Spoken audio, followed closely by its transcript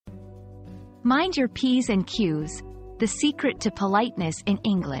Mind your P's and Q's, the secret to politeness in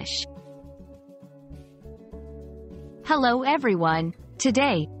English. Hello everyone.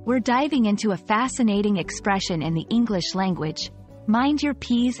 Today, we're diving into a fascinating expression in the English language, mind your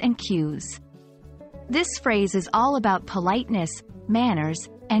P's and Q's. This phrase is all about politeness, manners,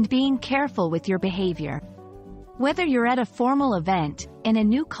 and being careful with your behavior. Whether you're at a formal event, in a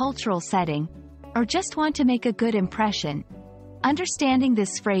new cultural setting, or just want to make a good impression, understanding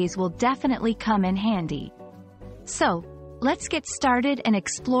this phrase will definitely come in handy. So, let's get started and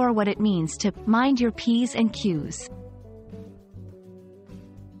explore what it means to mind your P's and Q's.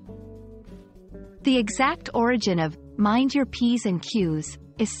 The exact origin of mind your P's and Q's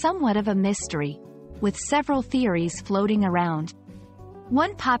is somewhat of a mystery, with several theories floating around.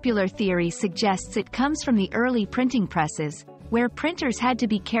 One popular theory suggests it comes from the early printing presses, where printers had to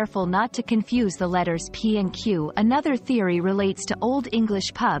be careful not to confuse the letters P and Q. Another theory relates to Old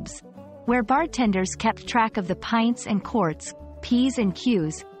English pubs, where bartenders kept track of the pints and quarts, P's and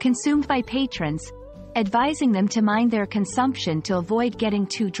Q's, consumed by patrons, advising them to mind their consumption to avoid getting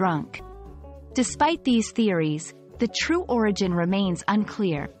too drunk. Despite these theories, the true origin remains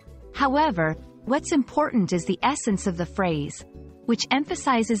unclear. However, what's important is the essence of the phrase, which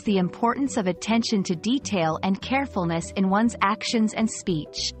emphasizes the importance of attention to detail and carefulness in one's actions and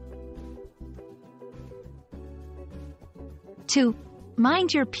speech. To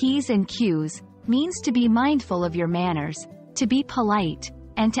mind your P's and Q's means to be mindful of your manners, to be polite,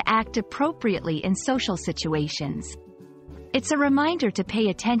 and to act appropriately in social situations. It's a reminder to pay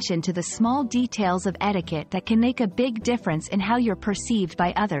attention to the small details of etiquette that can make a big difference in how you're perceived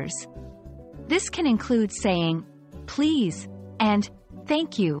by others. This can include saying, please, and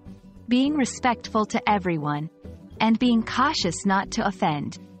thank you, being respectful to everyone, and being cautious not to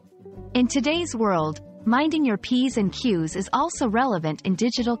offend. In today's world, minding your P's and Q's is also relevant in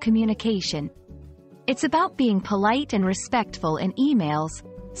digital communication. It's about being polite and respectful in emails,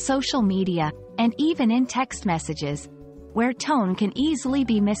 social media, and even in text messages, where tone can easily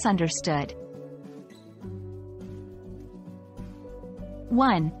be misunderstood.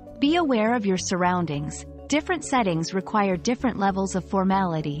 1. Be aware of your surroundings. Different settings require different levels of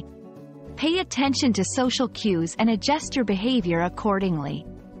formality. Pay attention to social cues and adjust your behavior accordingly.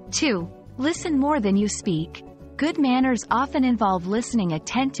 2. Listen more than you speak. Good manners often involve listening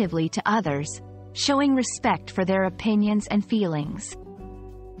attentively to others, showing respect for their opinions and feelings.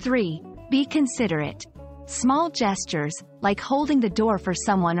 3. Be considerate. Small gestures, like holding the door for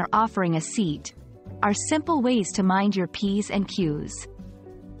someone or offering a seat, are simple ways to mind your P's and Q's.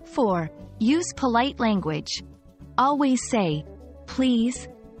 4. Use polite language. Always say, please,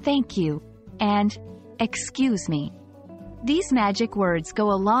 thank you, and excuse me. These magic words go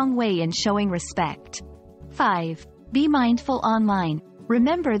a long way in showing respect. 5. Be mindful online.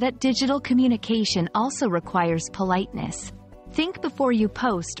 Remember that digital communication also requires politeness. Think before you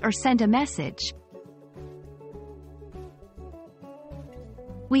post or send a message.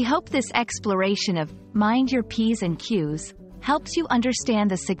 We hope this exploration of mind your P's and Q's helps you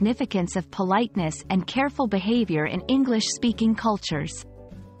understand the significance of politeness and careful behavior in English-speaking cultures.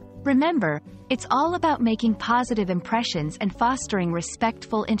 Remember, it's all about making positive impressions and fostering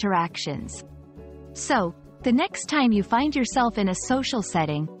respectful interactions. So, the next time you find yourself in a social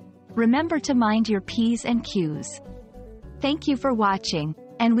setting, remember to mind your P's and Q's. Thank you for watching,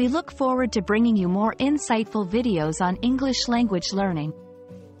 and we look forward to bringing you more insightful videos on English language learning.